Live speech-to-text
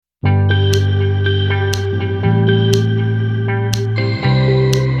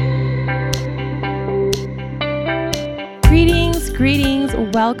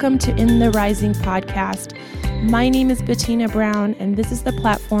welcome to In the Rising podcast. My name is Bettina Brown, and this is the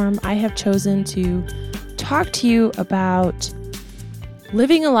platform I have chosen to talk to you about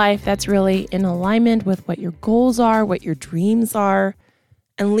living a life that's really in alignment with what your goals are, what your dreams are,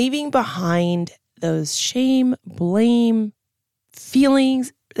 and leaving behind those shame, blame,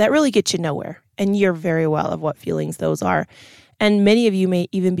 feelings that really get you nowhere. And you're very well of what feelings those are. And many of you may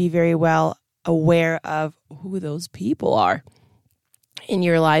even be very well aware of who those people are in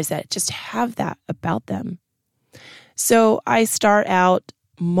your lives that just have that about them. So I start out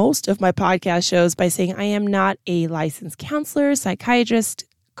most of my podcast shows by saying I am not a licensed counselor, psychiatrist,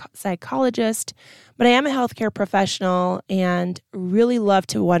 psychologist, but I am a healthcare professional and really love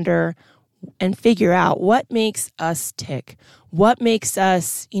to wonder and figure out what makes us tick, what makes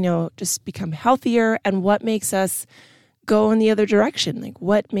us, just become healthier, and what makes us go in the other direction. Like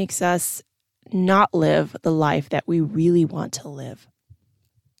what makes us not live the life that we really want to live.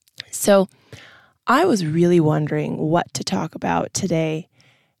 So I was really wondering what to talk about today,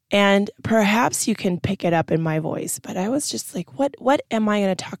 and perhaps you can pick it up in my voice, but I was just like, what am I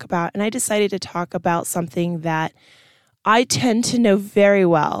going to talk about? And I decided to talk about something that I tend to know very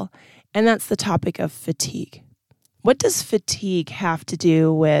well, and that's the topic of fatigue. What does fatigue have to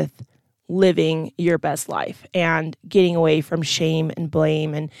do with living your best life and getting away from shame and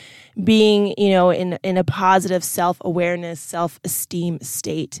blame and being, in a positive self-awareness, self-esteem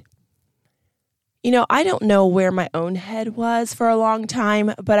state? I don't know where my own head was for a long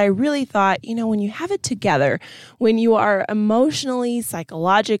time, but I really thought, when you have it together, when you are emotionally,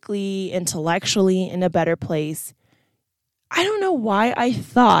 psychologically, intellectually in a better place, I don't know why I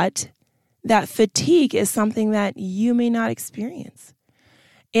thought that fatigue is something that you may not experience.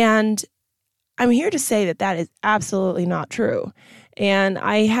 And I'm here to say that that is absolutely not true. And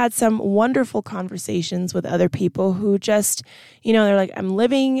I had some wonderful conversations with other people who just, they're like, I'm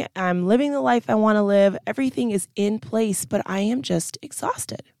living the life I want to live. Everything is in place, but I am just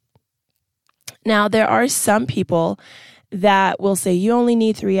exhausted. Now, there are some people that will say you only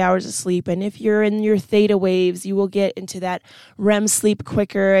need 3 hours of sleep. And if you're in your theta waves, you will get into that REM sleep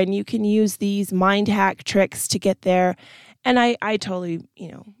quicker, and you can use these mind hack tricks to get there. And I totally,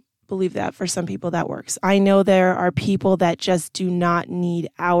 believe that for some people that works. I know there are people that just do not need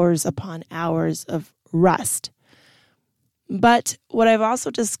hours upon hours of rest. But what I've also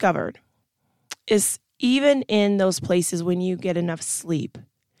discovered is even in those places when you get enough sleep,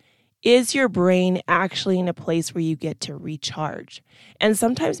 is your brain actually in a place where you get to recharge? And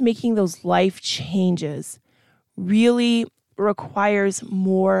sometimes making those life changes really requires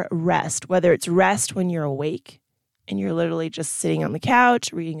more rest, whether it's rest when you're awake and you're literally just sitting on the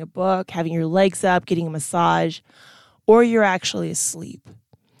couch, reading a book, having your legs up, getting a massage, or you're actually asleep.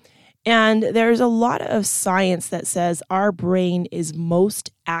 And there's a lot of science that says our brain is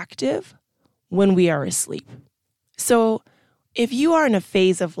most active when we are asleep. So if you are in a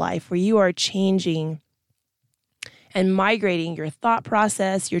phase of life where you are changing and migrating your thought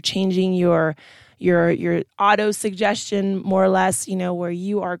process, you're changing your auto suggestion more or less, where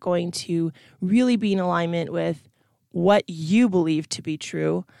you are going to really be in alignment with what you believe to be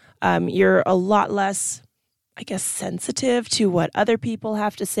true. You're a lot less, sensitive to what other people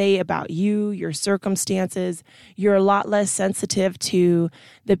have to say about you, your circumstances. You're a lot less sensitive to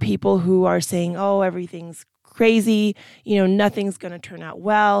the people who are saying, oh, everything's crazy, nothing's going to turn out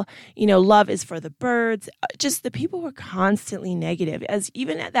well, love is for the birds. Just the people who are constantly negative, as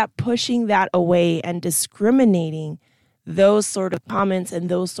even at that pushing that away and discriminating those sort of comments and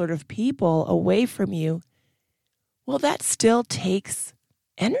those sort of people away from you, well, that still takes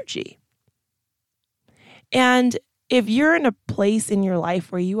energy. And if you're in a place in your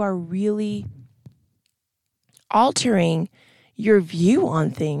life where you are really altering your view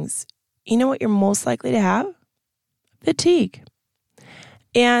on things, you know what you're most likely to have? Fatigue.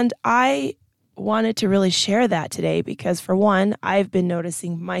 And I wanted to really share that today because, for one, I've been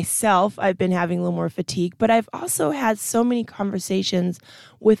noticing myself, I've been having a little more fatigue, but I've also had so many conversations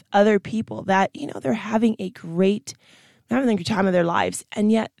with other people that, they're having a great time of their lives,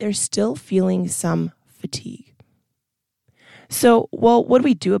 and yet they're still feeling some fatigue. So, what do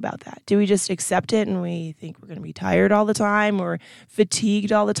we do about that? Do we just accept it and we think we're going to be tired all the time or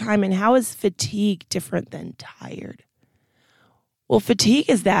fatigued all the time? And how is fatigue different than tired? Well, fatigue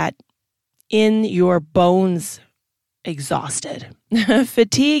is that in your bones exhausted.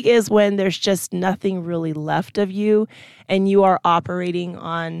 Fatigue is when there's just nothing really left of you and you are operating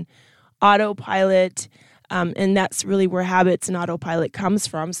on autopilot. And that's really where habits and autopilot comes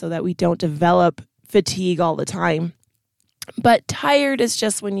from, so that we don't develop fatigue all the time. But tired is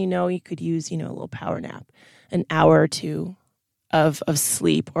just when you could use, a little power nap, an hour or two of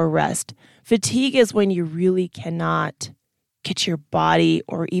sleep or rest. Fatigue is when you really cannot get your body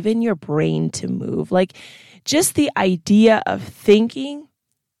or even your brain to move. Like just the idea of thinking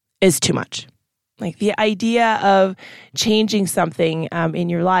is too much. Like the idea of changing something in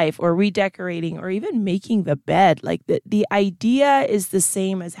your life or redecorating or even making the bed, like the idea is the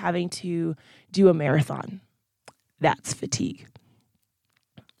same as having to do a marathon. That's fatigue.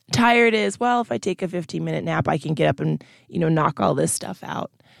 Tired is, well, if I take a 15-minute nap, I can get up and, knock all this stuff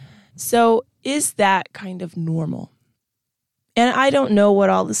out. So is that kind of normal? And I don't know what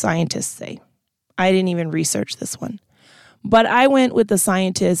all the scientists say. I didn't even research this one. But I went with the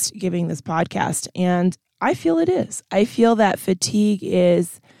scientist giving this podcast, and I feel it is. I feel that fatigue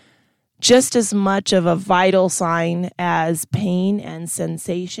is just as much of a vital sign as pain and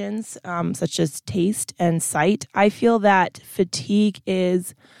sensations, such as taste and sight. I feel that fatigue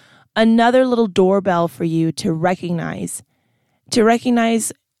is another little doorbell for you to recognize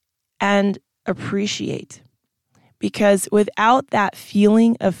and appreciate. Because without that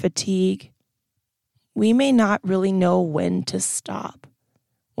feeling of fatigue, we may not really know when to stop,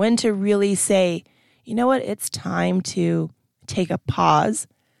 when to really say, you know what, it's time to take a pause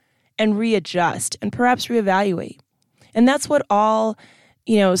and readjust and perhaps reevaluate. And that's what all,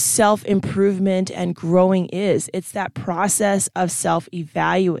 self-improvement and growing is. It's that process of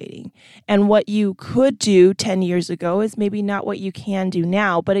self-evaluating. And what you could do 10 years ago is maybe not what you can do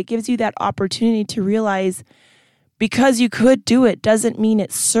now, but it gives you that opportunity to realize because you could do it doesn't mean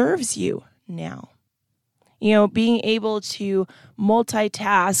it serves you now. Being able to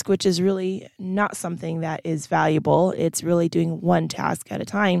multitask, which is really not something that is valuable. It's really doing one task at a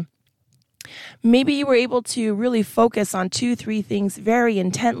time. Maybe you were able to really focus on 2-3 things very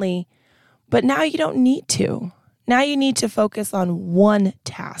intently, but now you don't need to. Now you need to focus on one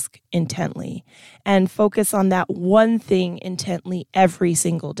task intently and focus on that one thing intently every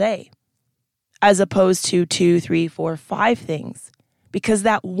single day, as opposed to 2, 3, 4, 5 things. Because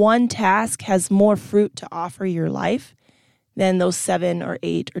that one task has more fruit to offer your life than those 7 or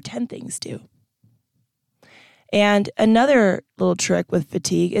 8 or 10 things do. And another little trick with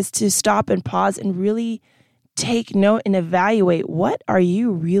fatigue is to stop and pause and really take note and evaluate, what are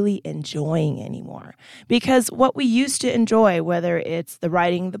you really enjoying anymore? Because what we used to enjoy, whether it's the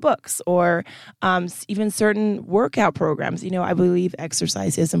writing the books or even certain workout programs, I believe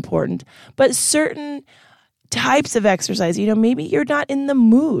exercise is important, but certain types of exercise, maybe you're not in the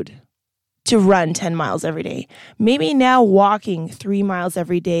mood to run 10 miles every day. Maybe now walking 3 miles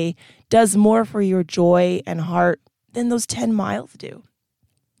every day does more for your joy and heart than those 10 miles do.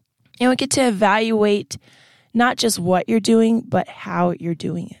 We get to evaluate not just what you're doing, but how you're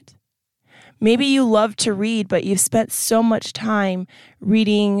doing it. Maybe you love to read, but you've spent so much time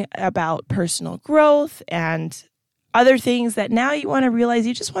reading about personal growth and other things that now you want to realize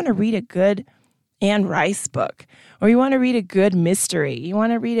you just want to read a good Anne Rice book, or you want to read a good mystery. You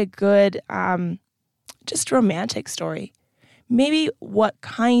want to read a good, just romantic story. Maybe what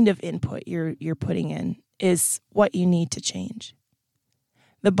kind of input you're putting in is what you need to change.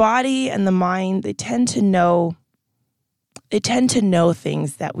 The body and the mind, they tend to know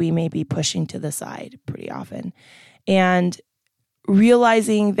things that we may be pushing to the side pretty often. And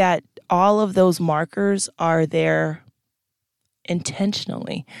realizing that all of those markers are there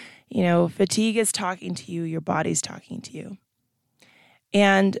intentionally. Fatigue is talking to you, your body's talking to you.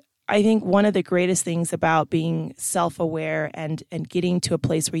 And I think one of the greatest things about being self-aware and getting to a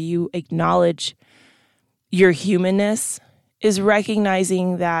place where you acknowledge your humanness is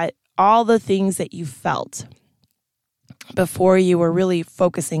recognizing that all the things that you felt before you were really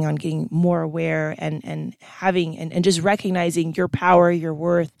focusing on getting more aware and having and just recognizing your power, your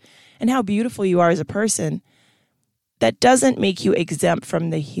worth, and how beautiful you are as a person, that doesn't make you exempt from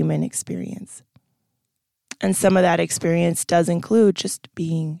the human experience. And some of that experience does include just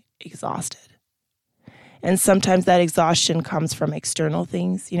being exhausted. And sometimes that exhaustion comes from external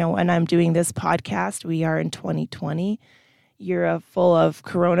things. When I'm doing this podcast, we are in 2020, year full of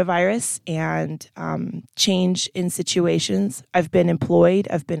coronavirus and change in situations. I've been employed.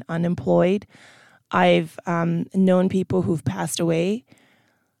 I've been unemployed. I've known people who've passed away.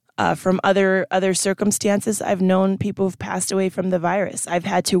 From other circumstances, I've known people who've passed away from the virus. I've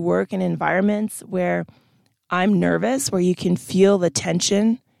had to work in environments where I'm nervous, where you can feel the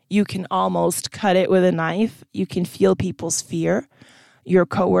tension. You can almost cut it with a knife. You can feel people's fear. Your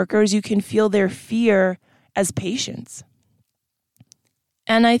coworkers, you can feel their fear as patients.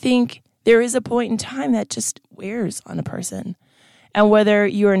 And I think there is a point in time that just wears on a person. And whether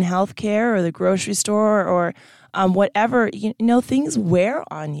you're in healthcare or the grocery store or whatever, things wear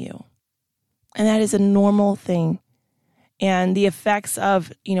on you. And that is a normal thing. And the effects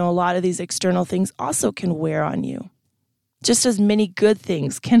of, a lot of these external things also can wear on you. Just as many good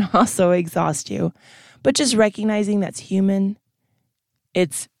things can also exhaust you. But just recognizing that's human,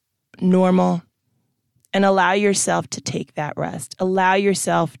 it's normal, and allow yourself to take that rest. Allow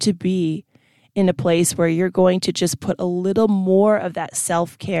yourself to be in a place where you're going to just put a little more of that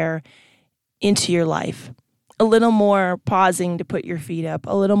self-care into your life. A little more pausing to put your feet up,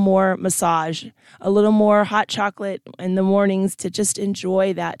 a little more massage, a little more hot chocolate in the mornings to just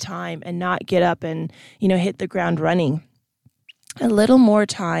enjoy that time and not get up and, hit the ground running. A little more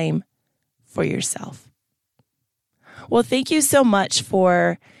time for yourself. Well, thank you so much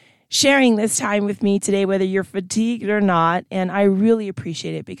for sharing this time with me today, whether you're fatigued or not. And I really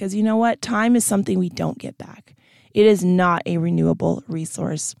appreciate it because you know what? Time is something we don't get back. It is not a renewable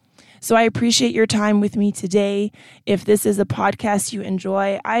resource. So I appreciate your time with me today. If this is a podcast you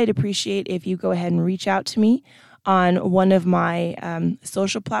enjoy, I'd appreciate if you go ahead and reach out to me on one of my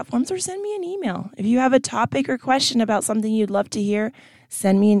social platforms or send me an email. If you have a topic or question about something you'd love to hear,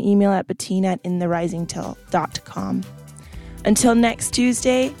 send me an email at bettina@intherisingtale.com. Until next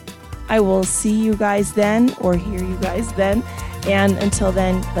Tuesday, I will see you guys then or hear you guys then. And until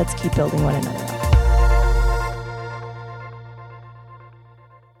then, let's keep building one another.